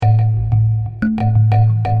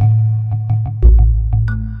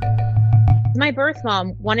my birth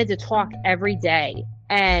mom wanted to talk every day.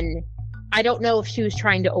 And I don't know if she was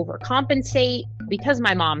trying to overcompensate because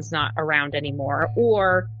my mom's not around anymore,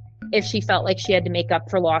 or if she felt like she had to make up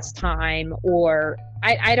for lost time, or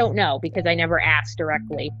I don't know, because I never asked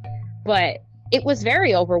directly. But it was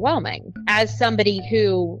very overwhelming. As somebody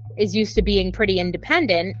who is used to being pretty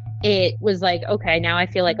independent, it was like, okay, now I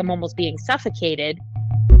feel like I'm almost being suffocated.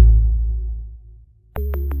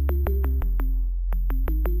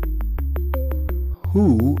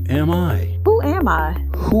 Who am I? Who am I?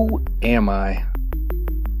 Who am I?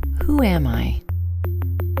 Who am I?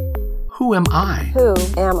 Who am I? Who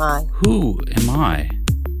am I? Who am I?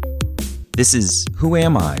 This is Who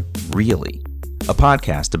Am I, Really? A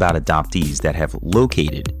podcast about adoptees that have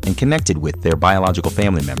located and connected with their biological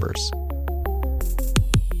family members.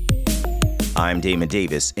 I'm Damon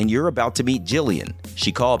Davis, and you're about to meet Jillian.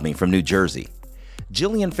 She called me from New Jersey.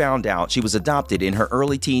 Jillian found out she was adopted in her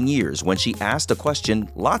early teen years when she asked a question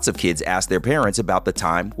lots of kids ask their parents about the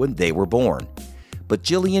time when they were born. But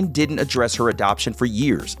Jillian didn't address her adoption for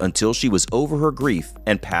years until she was over her grief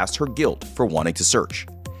and past her guilt for wanting to search.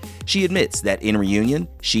 She admits that in reunion,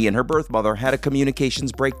 she and her birth mother had a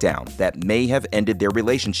communications breakdown that may have ended their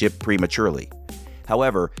relationship prematurely.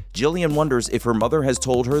 However, Jillian wonders if her mother has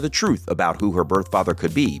told her the truth about who her birth father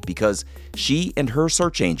could be because she and her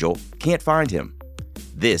search angel can't find him.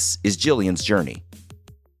 This is Jillian's journey.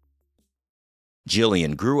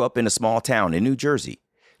 Jillian grew up in a small town in New Jersey.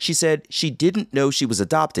 She said she didn't know she was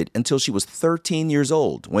adopted until she was 13 years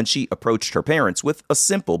old when she approached her parents with a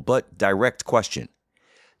simple but direct question.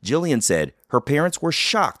 Jillian said her parents were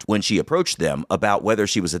shocked when she approached them about whether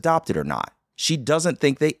she was adopted or not. She doesn't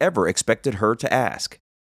think they ever expected her to ask.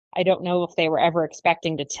 I don't know if they were ever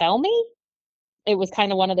expecting to tell me. It was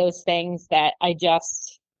kind of one of those things that I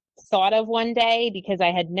just thought of one day because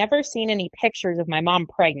I had never seen any pictures of my mom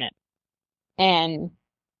pregnant. And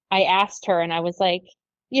I asked her and I was like,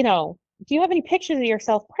 do you have any pictures of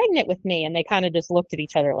yourself pregnant with me? And they kind of just looked at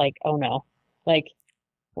each other like, oh no, like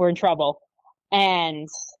we're in trouble. And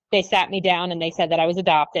they sat me down and they said that I was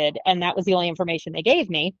adopted. And that was the only information they gave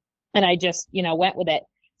me. And I just, went with it.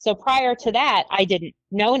 So prior to that, I didn't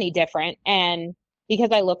know any different. And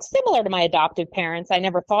because I look similar to my adoptive parents, I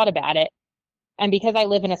never thought about it. And because I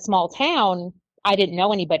live in a small town, I didn't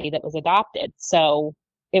know anybody that was adopted. So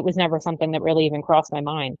it was never something that really even crossed my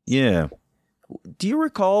mind. Yeah. Do you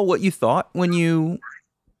recall what you thought when you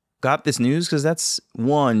got this news? Because that's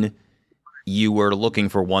one, you were looking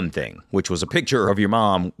for one thing, which was a picture of your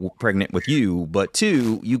mom pregnant with you. But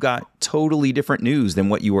two, you got totally different news than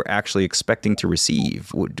what you were actually expecting to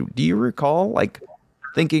receive. Do you recall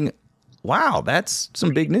thinking, wow, that's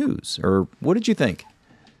some big news? Or what did you think?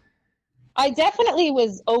 I definitely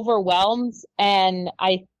was overwhelmed, and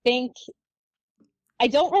I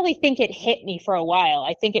don't really think it hit me for a while.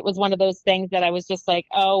 I think it was one of those things that I was just like,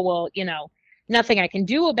 oh, well, nothing I can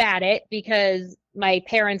do about it because my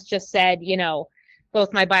parents just said,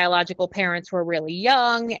 both my biological parents were really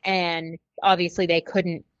young and obviously they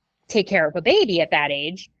couldn't take care of a baby at that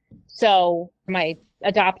age. So my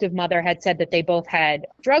adoptive mother had said that they both had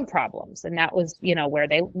drug problems, and that was,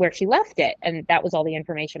 where she left it. And that was all the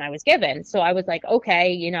information I was given. So I was like,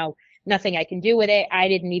 okay, nothing I can do with it. I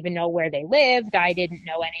didn't even know where they lived. I didn't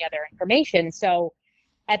know any other information. So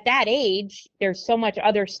at that age, there's so much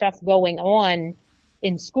other stuff going on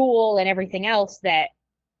in school and everything else that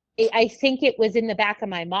I think it was in the back of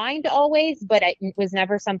my mind always, but it was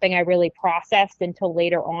never something I really processed until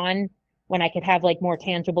later on when I could have more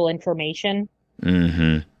tangible information.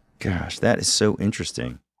 Mm-hmm. Gosh, that is so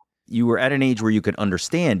interesting. You were at an age where you could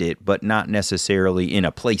understand it, but not necessarily in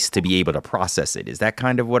a place to be able to process it. Is that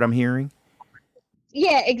kind of what I'm hearing?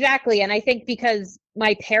 Yeah, exactly. And I think because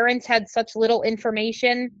my parents had such little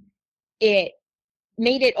information, it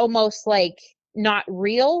made it almost not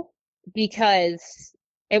real because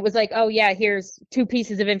it was like, oh yeah, here's 2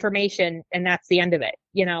 pieces of information and that's the end of it.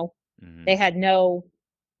 Mm-hmm. They had no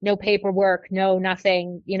paperwork, no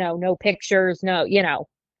nothing, no pictures,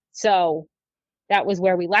 so that was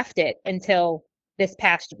where we left it until this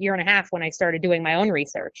past year and a half when I started doing my own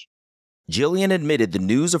research. Jillian admitted the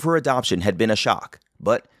news of her adoption had been a shock,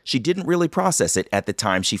 but she didn't really process it at the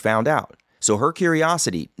time she found out. So her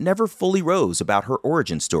curiosity never fully rose about her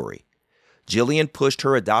origin story. Jillian pushed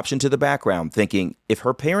her adoption to the background, thinking if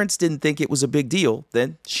her parents didn't think it was a big deal,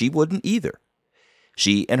 then she wouldn't either.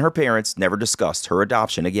 She and her parents never discussed her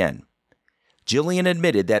adoption again. Jillian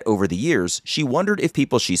admitted that over the years, she wondered if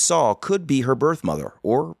people she saw could be her birth mother,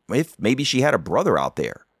 or if maybe she had a brother out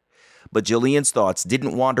there. But Jillian's thoughts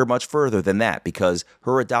didn't wander much further than that because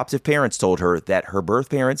her adoptive parents told her that her birth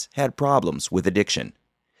parents had problems with addiction.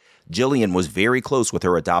 Jillian was very close with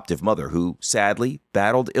her adoptive mother, who sadly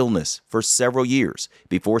battled illness for several years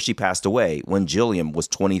before she passed away when Jillian was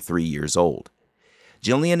 23 years old.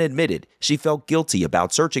 Jillian admitted she felt guilty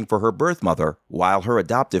about searching for her birth mother while her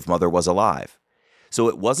adoptive mother was alive. So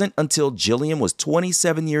it wasn't until Jillian was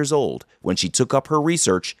 27 years old when she took up her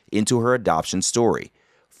research into her adoption story,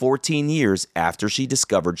 14 years after she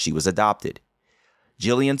discovered she was adopted.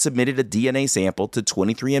 Jillian submitted a DNA sample to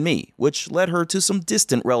 23andMe, which led her to some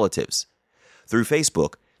distant relatives. Through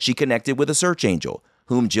Facebook, she connected with a search angel,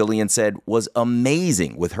 whom Jillian said was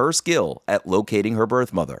amazing with her skill at locating her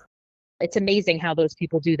birth mother. It's amazing how those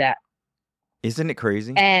people do that. Isn't it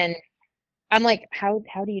crazy? And I'm like, how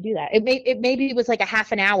do you do that? It was like a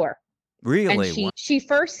half an hour. Really? And she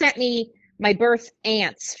first sent me my birth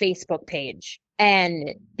aunt's Facebook page. And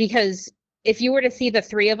because if you were to see the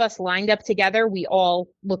three of us lined up together, we all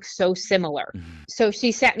look so similar. Mhm. So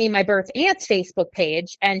she sent me my birth aunt's Facebook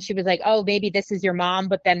page and she was like, oh, maybe this is your mom.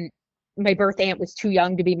 But then my birth aunt was too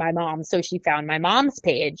young to be my mom. So she found my mom's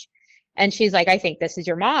page and she's like, I think this is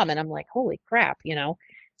your mom. And I'm like, holy crap, you know?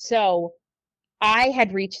 So I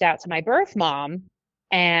had reached out to my birth mom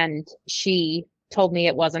and she told me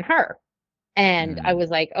it wasn't her. And I was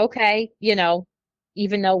like, okay, you know,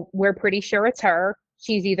 even though we're pretty sure it's her,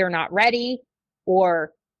 she's either not ready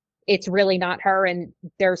or it's really not her. And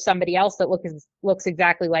there's somebody else that looks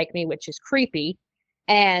exactly like me, which is creepy.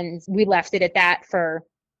 And we left it at that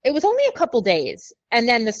it was only a couple days. And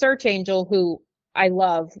then the search angel, who I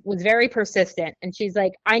love, was very persistent. And she's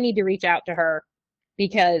like, I need to reach out to her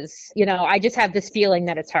because, you know, I just have this feeling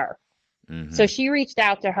that it's her. Mm-hmm. So she reached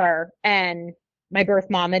out to her and my birth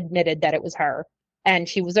mom admitted that it was her and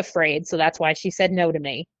she was afraid. So that's why she said no to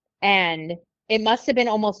me. And it must have been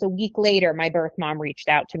almost a week later, my birth mom reached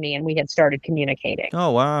out to me and we had started communicating.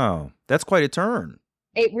 Oh, wow. That's quite a turn.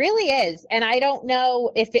 It really is. And I don't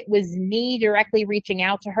know if it was me directly reaching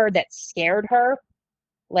out to her that scared her.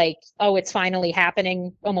 Like, oh, it's finally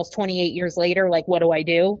happening almost 28 years later. Like, what do I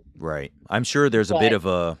do? Right. I'm sure there's a bit of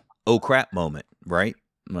a, oh crap moment, right?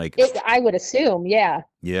 Like, I would assume. Yeah.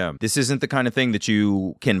 Yeah. This isn't the kind of thing that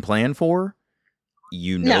you can plan for.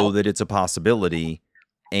 You know that it's a possibility.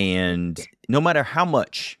 And no matter how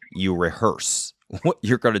much you rehearse what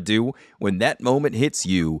you're going to do, when that moment hits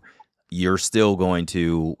you, you're still going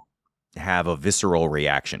to have a visceral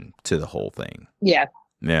reaction to the whole thing. Yeah.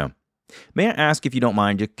 Yeah. May I ask, if you don't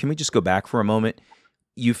mind, can we just go back for a moment?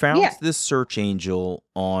 You found this search angel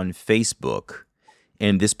on Facebook,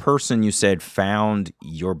 and this person you said found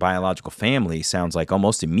your biological family, sounds like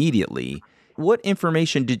almost immediately. What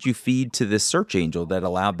information did you feed to this search angel that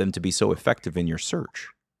allowed them to be so effective in your search?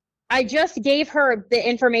 I just gave her the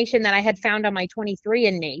information that I had found on my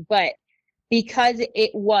 23andMe, but because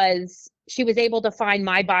she was able to find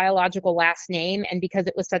my biological last name, and because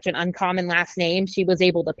it was such an uncommon last name, she was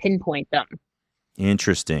able to pinpoint them.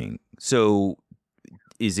 Interesting. So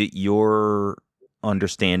is it your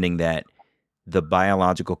understanding that the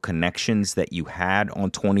biological connections that you had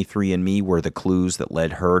on 23andMe were the clues that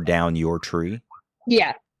led her down your tree?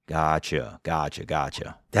 Yeah. Gotcha.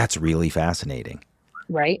 That's really fascinating.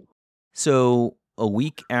 Right. So a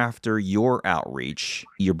week after your outreach,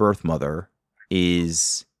 your birth mother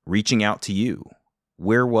is reaching out to you.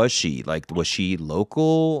 Where was she? Like, was she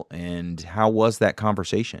local? And how was that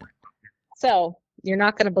conversation? So you're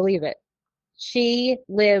not going to believe it. She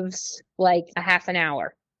lives like a half an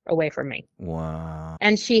hour away from me. Wow.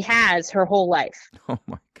 And she has her whole life. Oh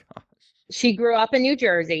my gosh. She grew up in New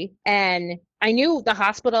Jersey, and I knew the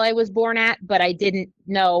hospital I was born at, but I didn't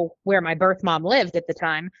know where my birth mom lived at the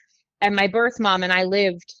time. And my birth mom and I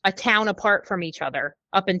lived a town apart from each other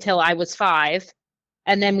up until I was 5.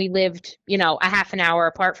 And then we lived, you know, a half an hour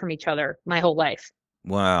apart from each other my whole life.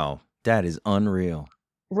 Wow. That is unreal.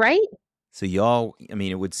 Right? So y'all, I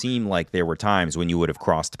mean, it would seem like there were times when you would have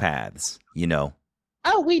crossed paths, you know?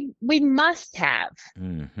 Oh, we must have.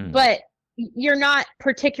 Mm-hmm. But you're not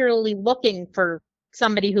particularly looking for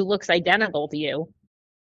somebody who looks identical to you.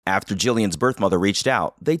 After Jillian's birth mother reached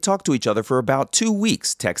out, they talked to each other for about 2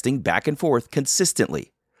 weeks, texting back and forth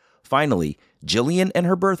consistently. Finally, Jillian and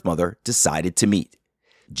her birth mother decided to meet.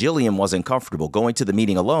 Jillian wasn't comfortable going to the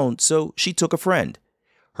meeting alone, so she took a friend.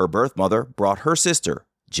 Her birth mother brought her sister,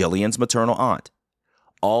 Jillian's maternal aunt.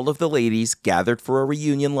 All of the ladies gathered for a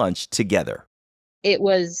reunion lunch together. It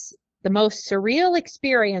was the most surreal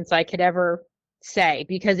experience I could ever say,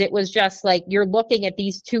 because it was just like you're looking at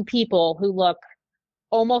these two people who look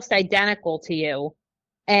almost identical to you,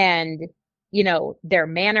 and you know, their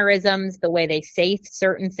mannerisms, the way they say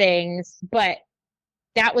certain things, but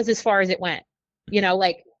that was as far as it went. You know,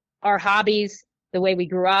 like our hobbies, the way we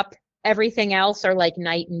grew up, everything else are like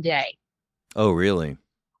night and day. Oh, really?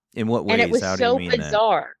 In what ways? And it was How do you so mean that?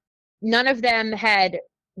 bizarre. None of them had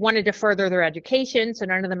wanted to further their education. So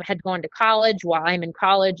none of them had gone to college while I'm in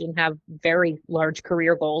college and have very large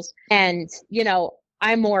career goals. And,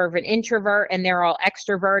 I'm more of an introvert and they're all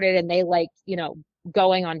extroverted and they like,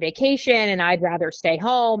 going on vacation and I'd rather stay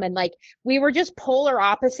home. And like, we were just polar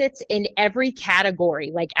opposites in every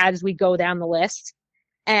category, like as we go down the list.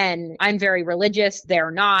 And I'm very religious.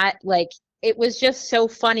 They're not. Like, it was just so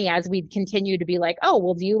funny as we'd continue to be like, oh,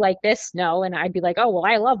 well, do you like this? No. And I'd be like, oh, well,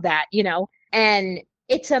 I love that, and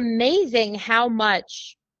it's amazing how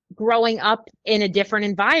much growing up in a different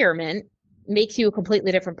environment makes you a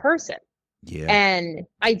completely different person. Yeah. And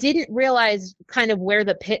I didn't realize kind of where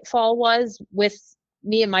the pitfall was with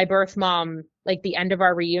me and my birth mom, like the end of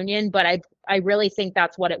our reunion. But I really think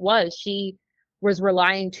that's what it was. She was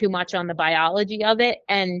relying too much on the biology of it.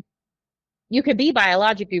 And you could be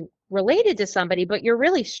biologically related to somebody, but you're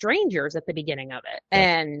really strangers at the beginning of it. Yeah.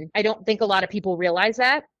 And I don't think a lot of people realize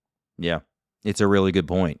that. Yeah. It's a really good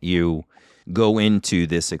point. You go into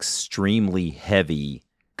this extremely heavy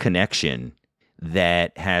connection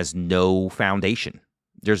that has no foundation.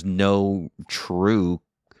 There's no true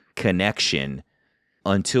connection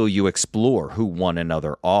until you explore who one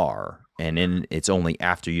another are. And then it's only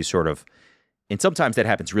after you sort of, and sometimes that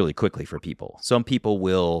happens really quickly for people. Some people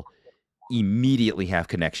will immediately have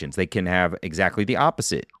connections. They can have exactly the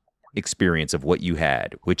opposite experience of what you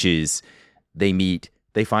had, which is they meet,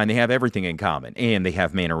 they find they have everything in common and they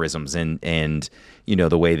have mannerisms and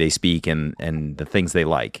the way they speak and the things they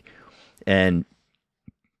like. And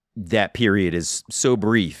that period is so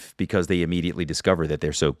brief because they immediately discover that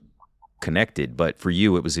they're so connected. But for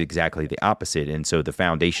you, it was exactly the opposite. And so the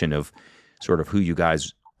foundation of sort of who you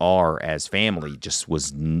guys are as family just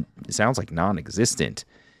was, it sounds like non-existent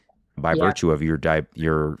by virtue of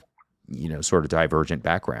your sort of divergent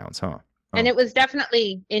backgrounds, huh? And it was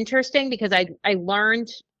definitely interesting because I learned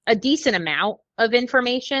a decent amount of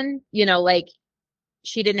information, like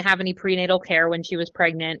she didn't have any prenatal care when she was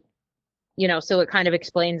pregnant, so it kind of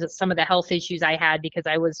explains some of the health issues I had because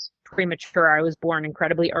I was premature. I was born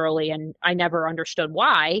incredibly early and I never understood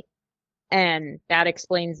why. And that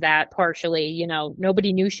explains that partially,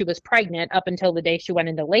 nobody knew she was pregnant up until the day she went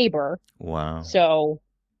into labor. Wow. So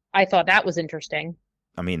I thought that was interesting.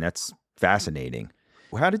 I mean, that's fascinating.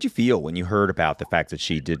 How did you feel when you heard about the fact that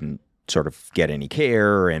she didn't sort of get any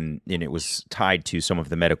care and it was tied to some of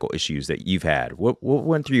the medical issues that you've had? What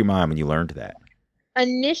went through your mind when you learned that?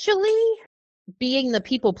 Initially, being the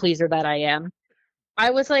people pleaser that I am,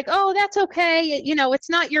 I was like, oh, that's okay. It's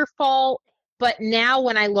not your fault. But now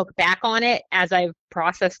when I look back on it, as I've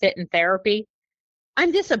processed it in therapy,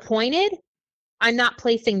 I'm disappointed. I'm not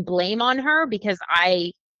placing blame on her because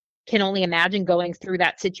I can only imagine going through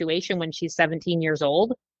that situation when she's 17 years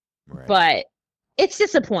old. Right. But it's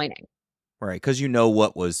disappointing. Right. Because you know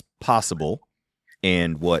what was possible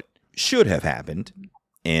and what should have happened.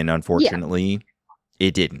 And unfortunately,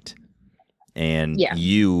 it didn't. And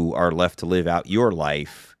you are left to live out your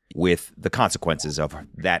life with the consequences of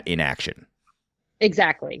that inaction.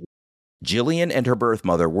 Exactly. Jillian and her birth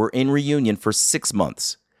mother were in reunion for 6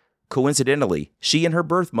 months. Coincidentally, she and her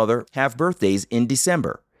birth mother have birthdays in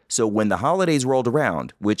December. So when the holidays rolled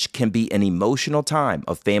around, which can be an emotional time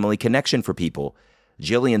of family connection for people,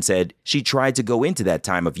 Jillian said she tried to go into that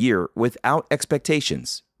time of year without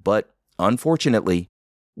expectations. But unfortunately,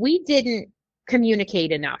 we didn't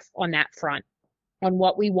communicate enough on that front, on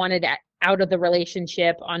what we wanted out of the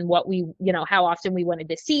relationship, on what we, how often we wanted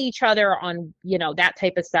to see each other, on, that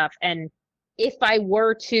type of stuff. And if I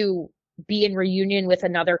were to be in reunion with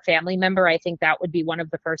another family member, I think that would be one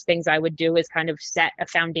of the first things I would do is kind of set a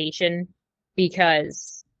foundation,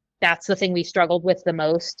 because that's the thing we struggled with the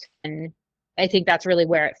most. And I think that's really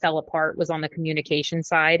where it fell apart, was on the communication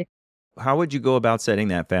side. How would you go about setting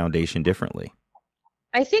that foundation differently?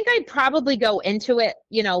 I think I'd probably go into it,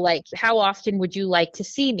 like, how often would you like to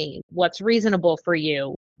see me? What's reasonable for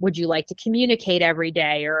you? Would you like to communicate every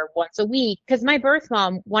day or once a week? Because my birth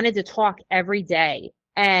mom wanted to talk every day.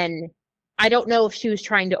 And I don't know if she was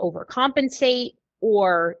trying to overcompensate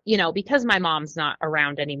or, because my mom's not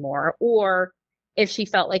around anymore, or if she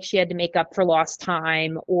felt like she had to make up for lost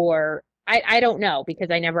time, or I don't know,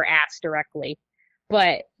 because I never asked directly.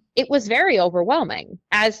 But it was very overwhelming.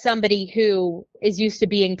 As somebody who is used to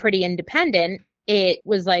being pretty independent, it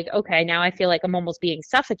was like, okay, now I feel like I'm almost being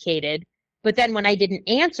suffocated. But then when I didn't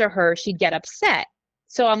answer her, she'd get upset.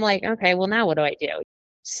 So I'm like, okay, well, now what do I do?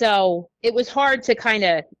 So it was hard to kind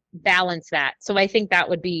of balance that. So I think that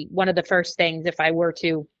would be one of the first things if I were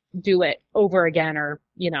to do it over again, or,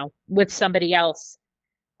 with somebody else.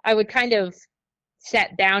 I would kind of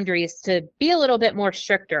set boundaries to be a little bit more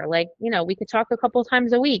stricter. Like, we could talk a couple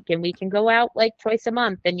times a week and we can go out like twice a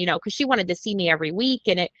month. And, because she wanted to see me every week.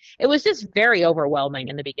 And it was just very overwhelming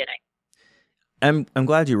in the beginning. I'm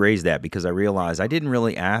glad you raised that because I realized I didn't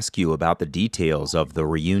really ask you about the details of the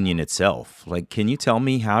reunion itself. Like, can you tell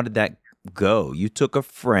me, how did that go? You took a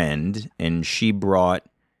friend and she brought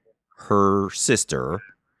her sister.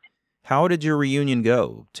 How did your reunion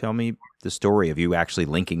go? Tell me the story of you actually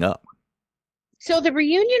linking up. So the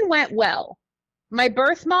reunion went well. My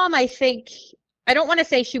birth mom, I don't want to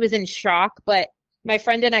say she was in shock, but my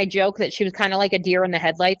friend and I joke that she was kind of like a deer in the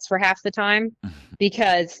headlights for half the time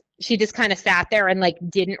because she just kind of sat there and like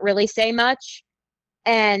didn't really say much.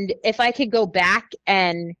 And if I could go back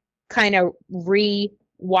and kind of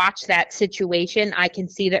re-watch that situation, I can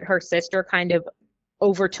see that her sister kind of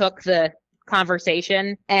overtook the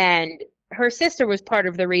conversation. And her sister was part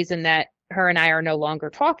of the reason that her and I are no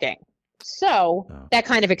longer talking. So that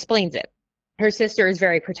kind of explains it. Her sister is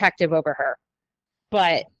very protective over her.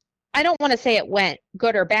 But I don't want to say it went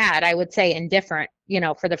good or bad. I would say indifferent,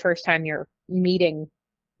 for the first time you're meeting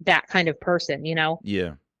that kind of person, Yeah.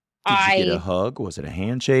 Did you get a hug? Was it a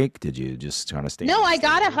handshake? Did you just kind of stay? No, I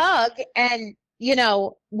got a hug. And,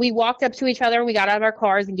 we walked up to each other. We got out of our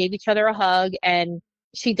cars and gave each other a hug. And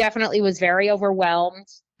she definitely was very overwhelmed.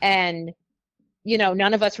 And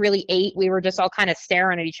none of us really ate. We were just all kind of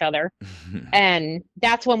staring at each other. And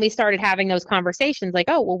that's when we started having those conversations like,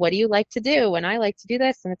 oh, well, what do you like to do? And I like to do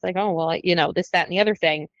this. And it's like, oh, well, this, that, and the other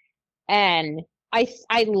thing. And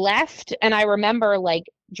I left and I remember like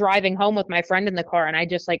driving home with my friend in the car and I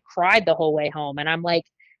just like cried the whole way home. And I'm like,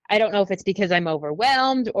 I don't know if it's because I'm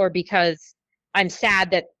overwhelmed or because I'm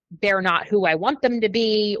sad that they're not who I want them to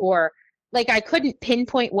be, or like I couldn't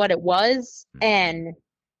pinpoint what it was. And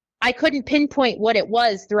I couldn't pinpoint what it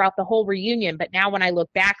was throughout the whole reunion, but now when I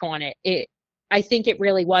look back on it, I think it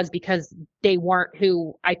really was because they weren't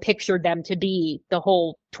who I pictured them to be the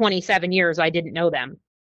whole 27 years I didn't know them.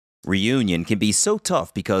 Reunion can be so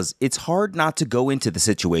tough because it's hard not to go into the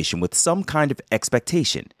situation with some kind of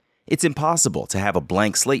expectation. It's impossible to have a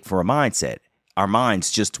blank slate for a mindset. Our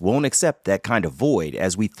minds just won't accept that kind of void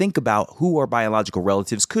as we think about who our biological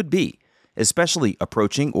relatives could be, especially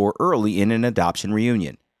approaching or early in an adoption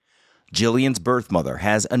reunion. Jillian's birth mother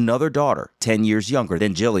has another daughter 10 years younger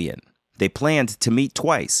than Jillian. They planned to meet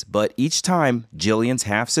twice, but each time Jillian's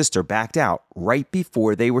half-sister backed out right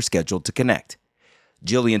before they were scheduled to connect.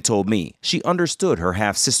 Jillian told me she understood her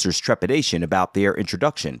half-sister's trepidation about their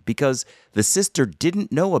introduction because the sister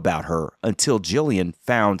didn't know about her until Jillian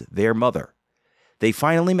found their mother. They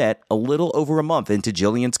finally met a little over a month into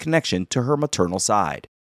Jillian's connection to her maternal side.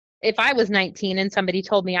 If I was 19 and somebody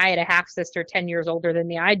told me I had a half-sister 10 years older than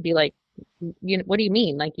me, I'd be like, what do you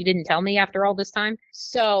mean? Like, you didn't tell me after all this time?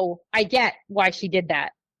 So I get why she did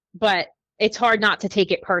that, but it's hard not to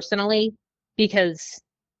take it personally because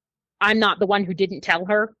I'm not the one who didn't tell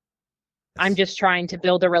her. I'm just trying to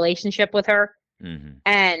build a relationship with her. Mm-hmm.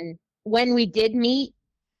 And when we did meet,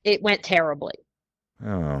 it went terribly.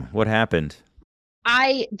 Oh, what happened?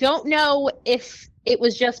 I don't know if it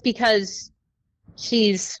was just because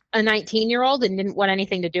she's a 19-year-old and didn't want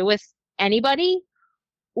anything to do with anybody,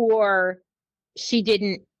 or she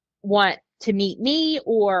didn't want to meet me,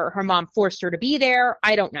 or her mom forced her to be there.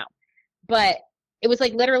 I don't know. But it was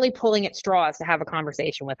like literally pulling at straws to have a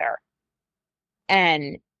conversation with her.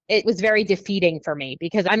 And it was very defeating for me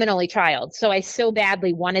because I'm an only child. So I so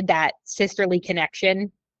badly wanted that sisterly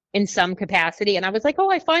connection in some capacity. And I was like,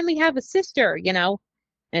 oh, I finally have a sister, and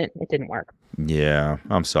it didn't work. Yeah,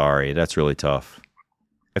 I'm sorry. That's really tough.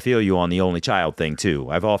 I feel you on the only child thing, too.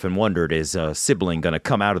 I've often wondered, is a sibling going to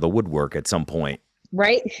come out of the woodwork at some point?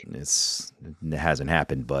 Right. It hasn't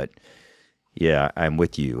happened, but yeah, I'm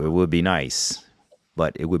with you. It would be nice,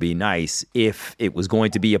 but it would be nice if it was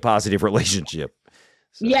going to be a positive relationship.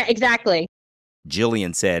 So. Yeah, exactly.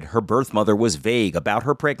 Jillian said her birth mother was vague about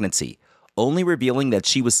her pregnancy, only revealing that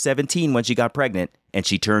she was 17 when she got pregnant and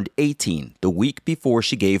she turned 18 the week before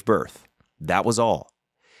she gave birth. That was all.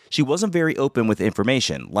 She wasn't very open with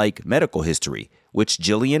information, like medical history, which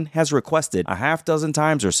Jillian has requested a half dozen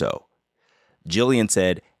times or so. Jillian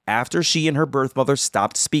said after she and her birth mother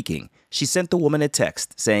stopped speaking, she sent the woman a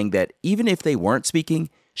text saying that even if they weren't speaking,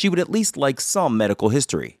 she would at least like some medical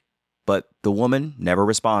history. But the woman never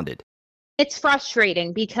responded. It's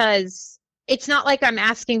frustrating because it's not like I'm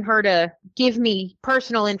asking her to give me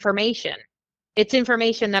personal information. It's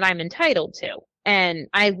information that I'm entitled to, and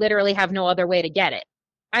I literally have no other way to get it.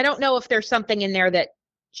 I don't know if there's something in there that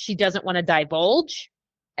she doesn't want to divulge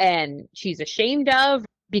and she's ashamed of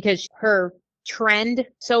because her trend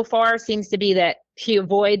so far seems to be that she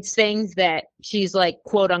avoids things that she's like,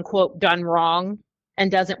 quote unquote, done wrong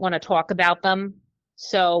and doesn't want to talk about them.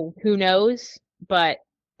 So who knows? But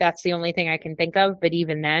that's the only thing I can think of. But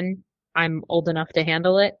even then, I'm old enough to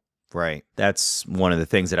handle it. Right. That's one of the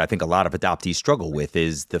things that I think a lot of adoptees struggle with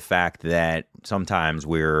is the fact that sometimes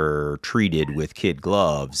we're treated with kid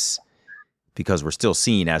gloves because we're still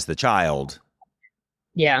seen as the child.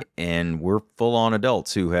 Yeah. And we're full-on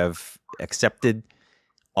adults who have accepted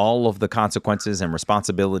all of the consequences and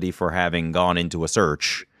responsibility for having gone into a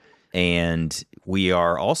search. And we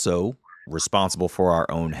are also responsible for our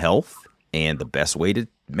own health. And the best way to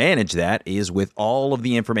manage that is with all of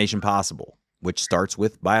the information possible, which starts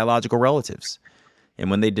with biological relatives. And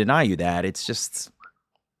when they deny you that, it's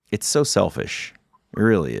so selfish. It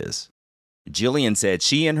really is. Jillian said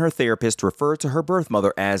she and her therapist refer to her birth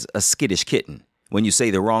mother as a skittish kitten. When you say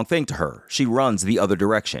the wrong thing to her, she runs the other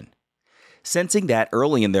direction. Sensing that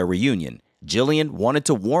early in their reunion, Jillian wanted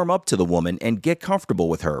to warm up to the woman and get comfortable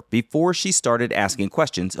with her before she started asking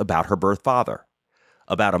questions about her birth father.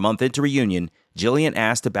 About a month into reunion, Jillian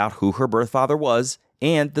asked about who her birth father was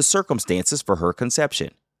and the circumstances for her conception.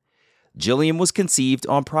 Jillian was conceived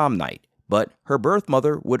on prom night, but her birth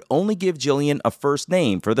mother would only give Jillian a first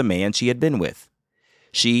name for the man she had been with.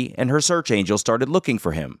 She and her search angel started looking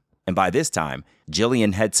for him, and by this time,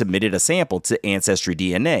 Jillian had submitted a sample to Ancestry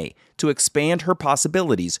DNA to expand her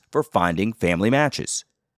possibilities for finding family matches.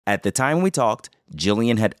 At the time we talked,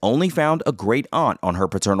 Jillian had only found a great aunt on her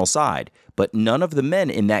paternal side, but none of the men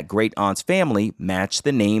in that great aunt's family matched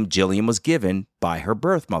the name Jillian was given by her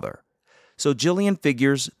birth mother. So Jillian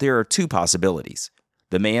figures there are two possibilities.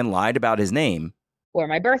 The man lied about his name, Or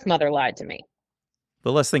my birth mother lied to me.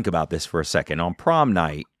 but let's think about this for a second. On prom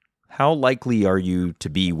night, how likely are you to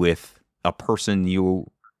be with a person you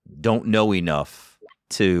don't know enough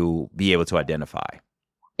to be able to identify?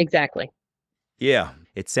 Exactly. Yeah.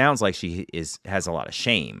 It sounds like she has a lot of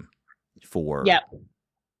shame for Yep.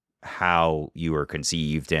 how you were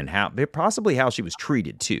conceived and possibly how she was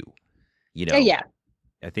treated too. You know, Yeah.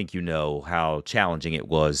 I think you know how challenging it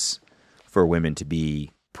was for women to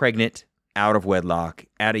be pregnant, out of wedlock,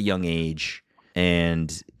 at a young age.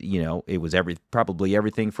 And, you know, it was probably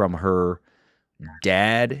everything from her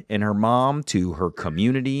dad and her mom to her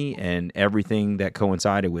community and everything that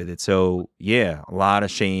coincided with it. So, yeah, a lot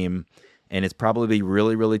of shame. And it's probably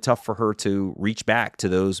really, really tough for her to reach back to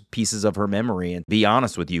those pieces of her memory and be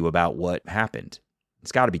honest with you about what happened.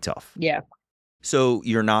 It's got to be tough. Yeah. So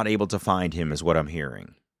you're not able to find him is what I'm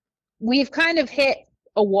hearing. We've kind of hit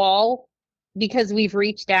a wall because we've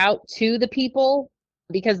reached out to the people,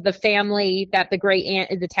 because the family that the great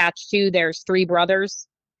aunt is attached to, there's 3 brothers.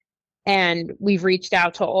 And we've reached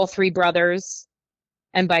out to all 3 brothers.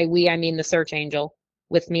 And by we, I mean the search angel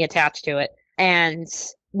with me attached to it. And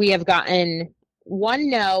we have gotten 1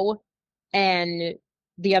 no, and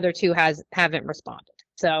the other 2 haven't responded.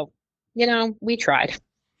 So, you know, we tried.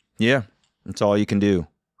 Yeah, that's all you can do.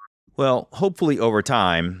 Well, hopefully over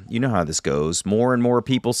time, you know how this goes. More and more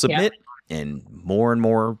people submit, and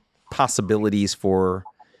more possibilities for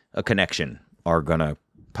a connection are going to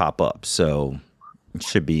pop up. So it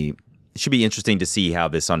should be interesting to see how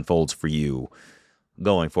this unfolds for you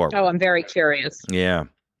going forward. Oh, I'm very curious. Yeah.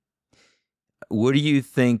 What do you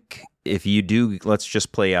think if you do, let's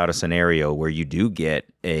just play out a scenario where you do get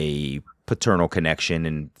a paternal connection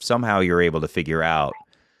and somehow you're able to figure out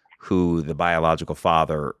who the biological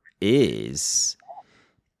father is.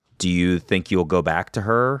 Do you think you'll go back to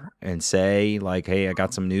her and say like, hey, I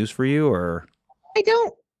got some news for you? Or I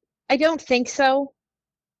don't think so.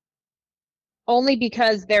 Only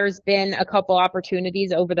because there's been a couple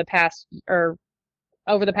opportunities over the past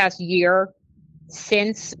year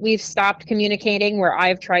since we've stopped communicating where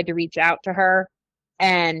I've tried to reach out to her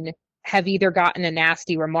and have either gotten a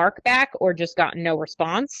nasty remark back or just gotten no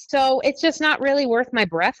response. So it's just not really worth my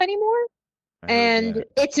breath anymore. And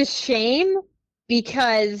it's a shame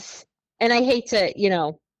because, and I hate to, you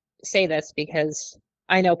know, say this because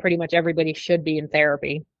I know pretty much everybody should be in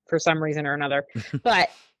therapy for some reason or another, but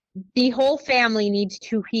the whole family needs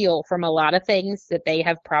to heal from a lot of things that they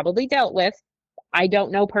have probably dealt with. I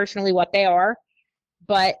don't know personally what they are,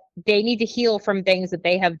 but they need to heal from things that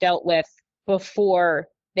they have dealt with before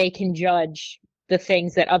they can judge the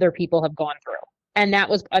things that other people have gone through. And that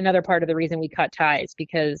was another part of the reason we cut ties,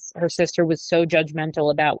 because her sister was so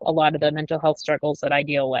judgmental about a lot of the mental health struggles that I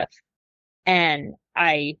deal with. And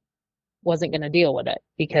I wasn't going to deal with it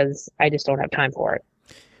because I just don't have time for it.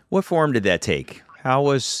 What form did that take? How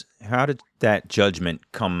did that judgment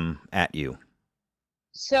come at you?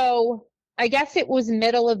 So I guess it was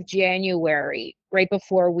middle of January, right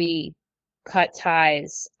before we cut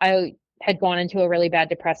ties, I had gone into a really bad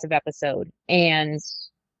depressive episode, and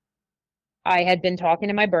I had been talking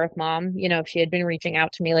to my birth mom. She had been reaching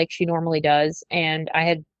out to me like she normally does, and I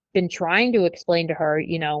had been trying to explain to her,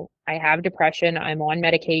 I have depression, I'm on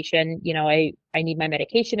medication, I need my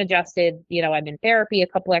medication adjusted, I'm in therapy a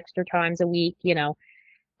couple extra times a week,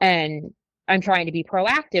 and I'm trying to be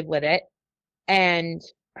proactive with it. And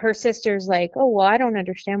her sister's like, oh, well, I don't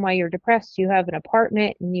understand why you're depressed. You have an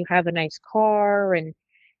apartment and you have a nice car, and,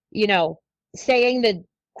 saying the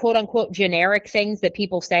quote unquote generic things that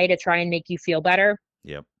people say to try and make you feel better.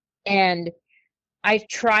 Yep. And I've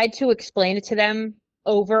tried to explain it to them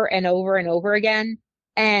over and over and over again.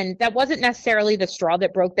 And that wasn't necessarily the straw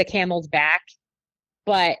that broke the camel's back,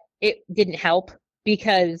 but it didn't help,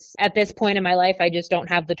 because at this point in my life, I just don't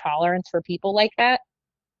have the tolerance for people like that.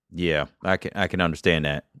 Yeah, I can understand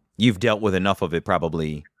that. You've dealt with enough of it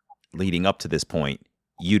probably leading up to this point.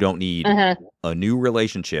 You don't need a new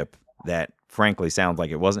relationship that frankly sounds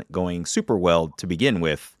like it wasn't going super well to begin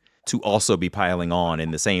with to also be piling on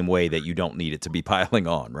in the same way that you don't need it to be piling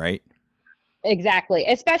on, right? Exactly.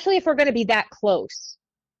 Especially if we're going to be that close.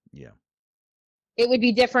 Yeah. It would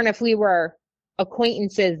be different if we were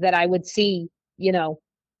acquaintances that I would see,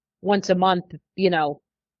 once a month,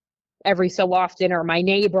 every so often, or my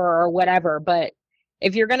neighbor or whatever. But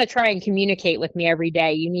if you're going to try and communicate with me every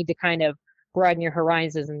day, you need to kind of broaden your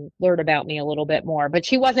horizons and learn about me a little bit more. But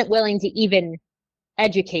she wasn't willing to even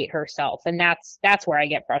educate herself. And that's where I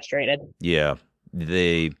get frustrated. Yeah.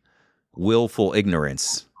 The willful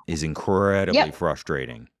ignorance is incredibly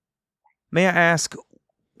frustrating. May I ask,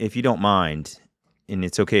 if you don't mind, and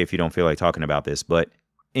it's okay if you don't feel like talking about this, but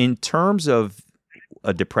in terms of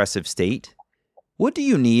a depressive state, what do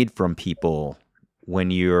you need from people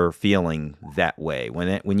when you're feeling that way,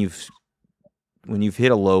 when you've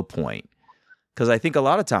hit a low point? Because I think a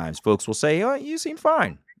lot of times folks will say, "Oh, you seem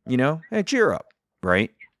fine," hey, cheer up, right?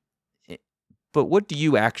 But what do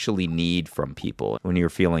you actually need from people when you're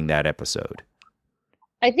feeling that episode?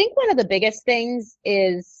 I think one of the biggest things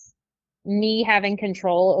is me having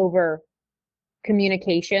control over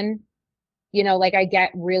communication. Like I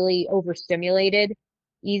get really overstimulated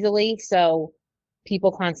easily. So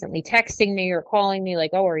people constantly texting me or calling me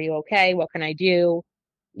like, oh, are you okay? What can I do?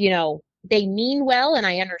 They mean well, and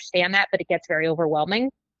I understand that, but it gets very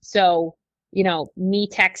overwhelming. So, me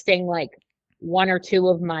texting like one or two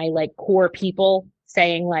of my like core people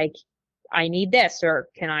saying like, I need this, or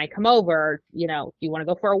can I come over? Or, do you want to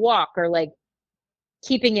go for a walk? Or like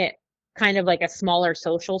keeping it kind of like a smaller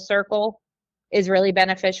social circle is really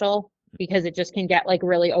beneficial, because it just can get like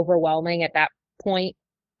really overwhelming at that point.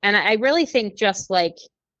 And I really think just like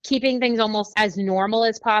keeping things almost as normal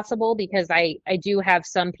as possible, because I do have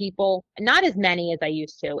some people, not as many as I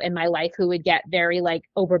used to in my life, who would get very like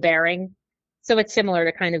overbearing. So it's similar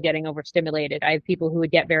to kind of getting overstimulated. I have people who would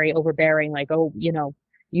get very overbearing, like, oh, you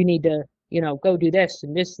need to, go do this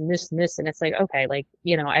and this and this and this. And it's like, okay, like,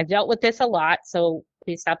 I've dealt with this a lot. So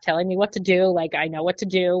please stop telling me what to do. Like, I know what to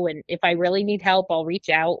do. And if I really need help, I'll reach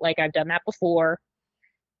out. Like, I've done that before.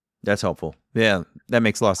 That's helpful. Yeah, that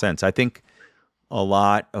makes a lot of sense. I think a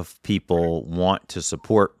lot of people want to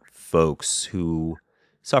support folks who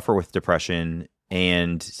suffer with depression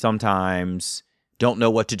and sometimes don't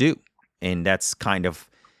know what to do. And that's kind of,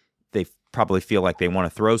 they probably feel like they want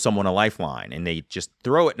to throw someone a lifeline, and they just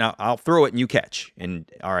throw it. Now I'll throw it and you catch. And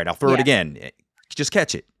all right, I'll throw it again. Just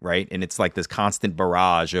catch it, right? And it's like this constant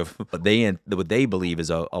barrage of what they believe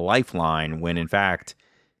is a lifeline, when in fact,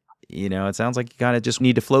 it sounds like you kind of just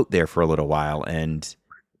need to float there for a little while and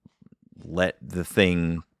let the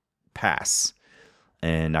thing pass.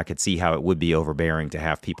 And I could see how it would be overbearing to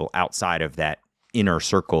have people outside of that inner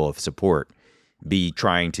circle of support be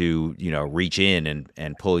trying to, reach in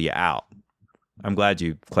and pull you out. I'm glad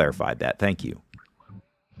you clarified that. Thank you.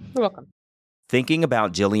 You're welcome. Thinking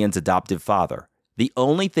about Jillian's adoptive father, the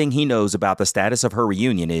only thing he knows about the status of her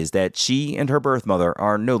reunion is that she and her birth mother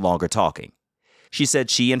are no longer talking. She said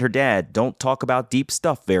she and her dad don't talk about deep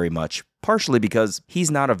stuff very much, partially because he's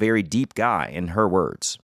not a very deep guy, in her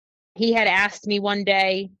words. He had asked me one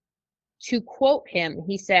day to quote him.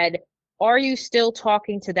 He said, "Are you still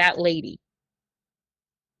talking to that lady?"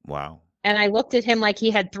 Wow. And I looked at him like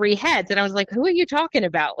he had three heads, and I was like, who are you talking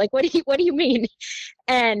about? Like, what do you mean?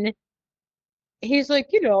 And he's like,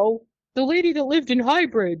 the lady that lived in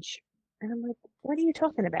Highbridge. And I'm like, what are you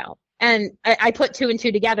talking about? And I put two and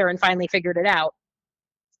two together and finally figured it out.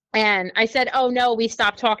 And I said, oh, no, we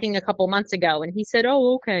stopped talking a couple months ago. And he said,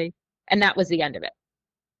 oh, okay. And that was the end of it.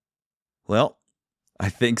 Well, I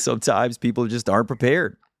think sometimes people just aren't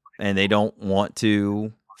prepared, and they don't want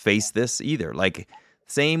to face this either. Like,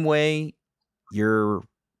 same way your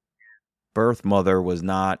birth mother was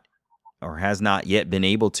not or has not yet been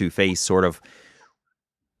able to face sort of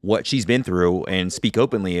what she's been through and speak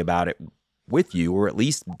openly about it with you, or at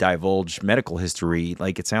least divulge medical history.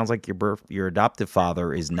 Like, it sounds like your adoptive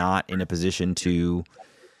father is not in a position to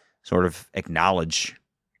sort of acknowledge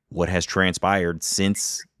what has transpired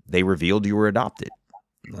since they revealed you were adopted.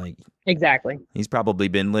 Like, Exactly. he's probably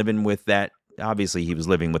been living with that. Obviously, he was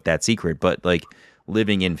living with that secret, but like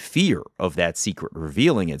living in fear of that secret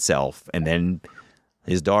revealing itself. And then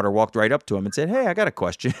his daughter walked right up to him and said, "Hey, I got a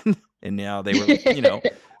question." And now they were,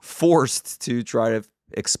 forced to try to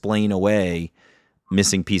explain away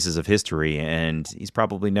missing pieces of history. And he's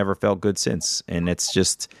probably never felt good since. And it's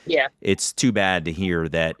just, it's too bad to hear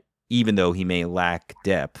that even though he may lack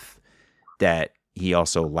depth, that he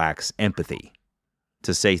also lacks empathy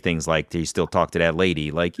to say things like, "Do you still talk to that lady?"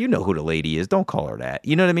 Like, you know who the lady is. Don't call her that.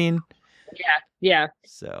 You know what I mean? Yeah.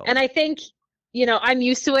 So, And I think, I'm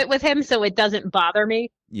used to it with him, so it doesn't bother me.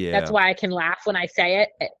 yeah. That's why I can laugh when I say it.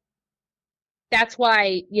 That's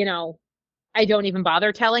why, I don't even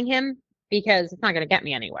bother telling him, because it's not going to get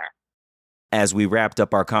me anywhere. As we wrapped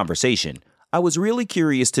up our conversation, I was really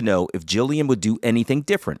curious to know if Jillian would do anything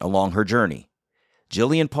different along her journey.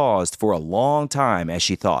 Jillian paused for a long time as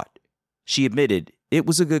she thought. She admitted it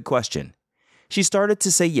was a good question. She started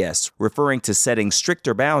to say yes, referring to setting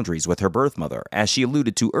stricter boundaries with her birth mother, as she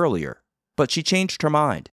alluded to earlier, but she changed her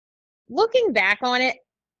mind. Looking back on it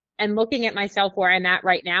and looking at myself where I'm at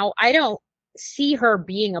right now, I don't see her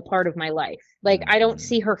being a part of my life. Like, I don't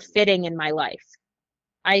see her fitting in my life.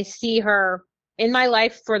 I see her in my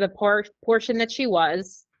life for the portion that she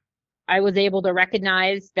was. I was able to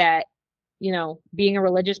recognize that, being a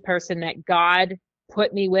religious person, that God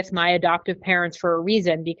put me with my adoptive parents for a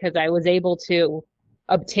reason, because I was able to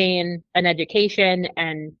obtain an education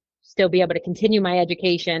and still be able to continue my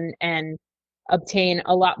education and obtain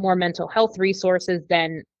a lot more mental health resources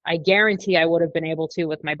than I guarantee I would have been able to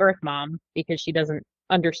with my birth mom, because she doesn't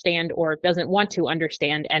understand or doesn't want to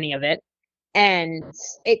understand any of it. And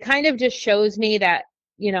it kind of just shows me that,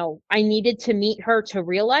 I needed to meet her to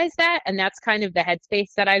realize that. And that's kind of the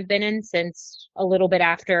headspace that I've been in since a little bit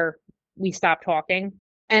after we stopped talking.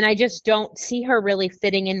 And I just don't see her really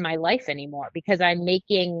fitting in my life anymore, because I'm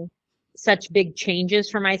making such big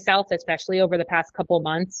changes for myself, especially over the past couple of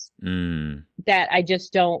months, that I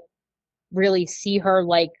just don't really see her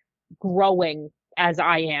like growing as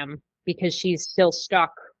I am, because she's still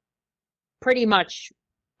stuck pretty much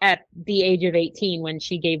at the age of 18 when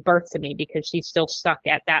she gave birth to me, because she's still stuck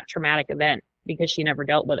at that traumatic event because she never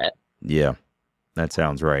dealt with it. Yeah, that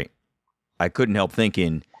sounds right. I couldn't help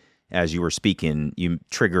thinking, as you were speaking, you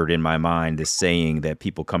triggered in my mind this saying that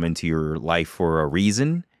people come into your life for a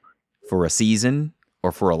reason, for a season,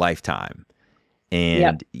 or for a lifetime.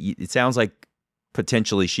 And it sounds like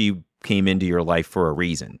potentially she came into your life for a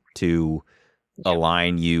reason, to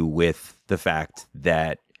align you with the fact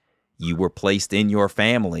that you were placed in your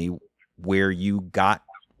family where you got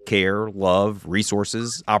care, love,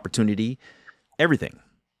 resources, opportunity, everything.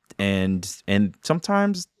 And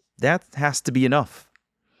sometimes that has to be enough.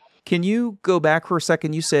 Can you go back for a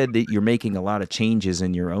second? You said that you're making a lot of changes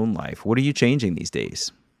in your own life. What are you changing these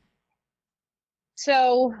days?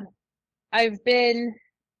 So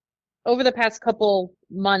over the past couple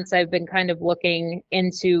months, I've been kind of looking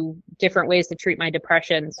into different ways to treat my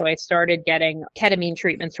depression. So I started getting ketamine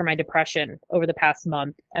treatments for my depression over the past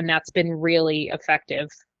month, and that's been really effective.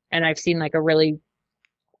 And I've seen like a really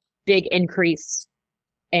big increase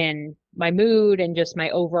in my mood and just my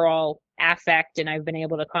overall affect. And I've been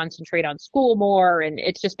able to concentrate on school more, and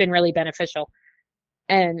it's just been really beneficial.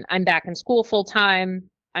 And I'm back in school full time.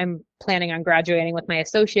 I'm planning on graduating with my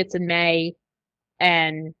associates in May.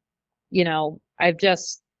 And I've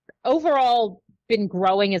just overall been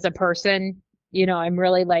growing as a person. I'm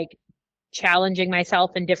really like challenging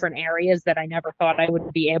myself in different areas that I never thought I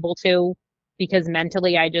would be able to, because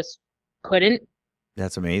mentally I just couldn't.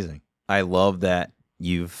 That's amazing. I love that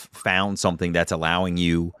you've found something that's allowing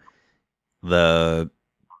you the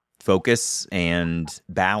focus and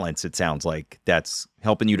balance. It sounds like that's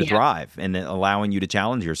helping you to thrive and allowing you to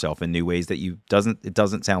challenge yourself in new ways that it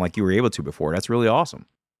doesn't sound like you were able to before. That's really awesome.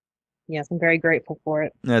 Yes, I'm very grateful for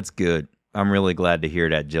it. That's good. I'm really glad to hear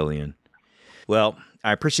that, Jillian. Well,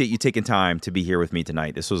 I appreciate you taking time to be here with me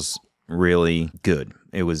tonight. This was really good.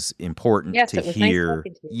 It was important to hear. Nice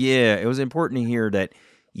talking to you. Yeah, it was important to hear that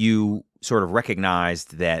you sort of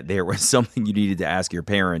recognized that there was something you needed to ask your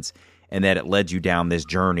parents, and that it led you down this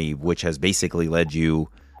journey, which has basically led you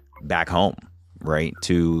back home, right,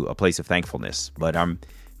 to a place of thankfulness. But I'm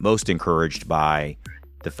most encouraged by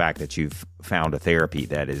the fact that you've found a therapy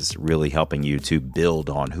that is really helping you to build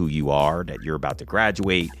on who you are, that you're about to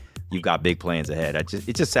graduate. You've got big plans ahead.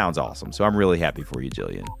 It just sounds awesome. So I'm really happy for you,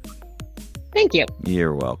 Jillian. Thank you.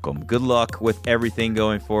 You're welcome. Good luck with everything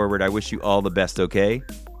going forward. I wish you all the best, okay?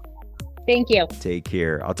 Thank you. Take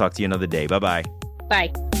care. I'll talk to you another day. Bye-bye.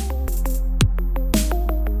 Bye.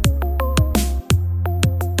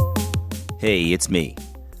 Hey, it's me.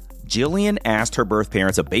 Jillian asked her birth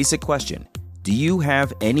parents a basic question. Do you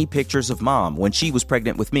have any pictures of mom when she was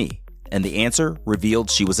pregnant with me? And the answer revealed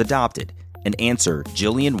she was adopted. An answer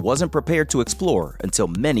Jillian wasn't prepared to explore until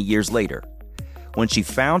many years later. When she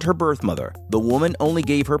found her birth mother, the woman only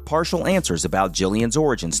gave her partial answers about Jillian's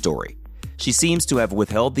origin story. She seems to have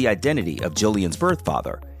withheld the identity of Jillian's birth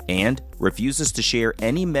father and refuses to share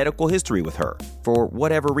any medical history with her for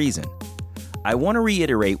whatever reason. I want to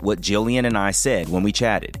reiterate what Jillian and I said when we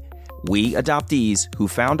chatted. We adoptees who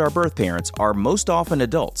found our birth parents are most often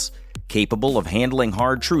adults, capable of handling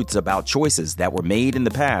hard truths about choices that were made in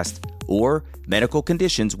the past or medical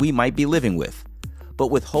conditions we might be living with. But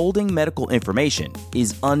withholding medical information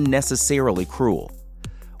is unnecessarily cruel.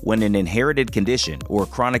 When an inherited condition or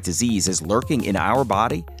chronic disease is lurking in our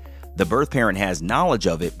body, the birth parent has knowledge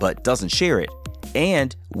of it but doesn't share it,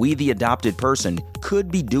 and we, the adopted person,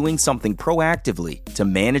 could be doing something proactively to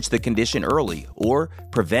manage the condition early or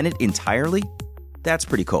prevent it entirely. That's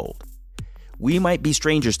pretty cold. We might be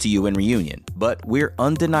strangers to you in reunion, but we're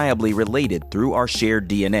undeniably related through our shared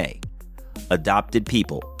DNA. Adopted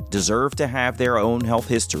people deserve to have their own health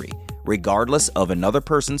history, regardless of another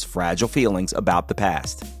person's fragile feelings about the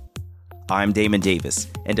past. I'm Damon Davis,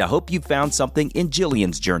 and I hope you found something in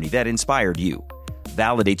Jillian's journey that inspired you,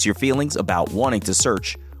 validates your feelings about wanting to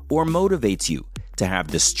search, or motivates you to have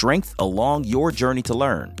the strength along your journey to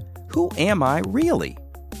learn, who am I really?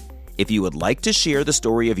 If you would like to share the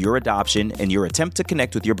story of your adoption and your attempt to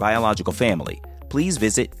connect with your biological family, please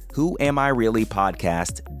visit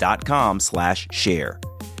whoamireally.podcast.com/share.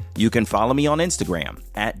 You can follow me on Instagram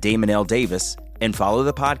at Damon L. Davis and follow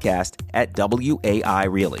the podcast at WAI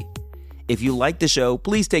Really. If you like the show,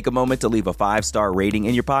 please take a moment to leave a 5-star rating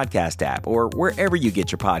in your podcast app or wherever you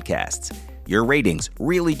get your podcasts. Your ratings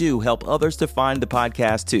really do help others to find the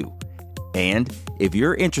podcast too. And if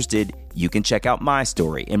you're interested, you can check out my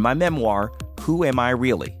story in my memoir, Who Am I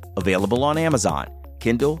Really? Available on Amazon,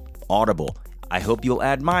 Kindle, Audible. I hope you'll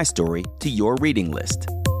add my story to your reading list.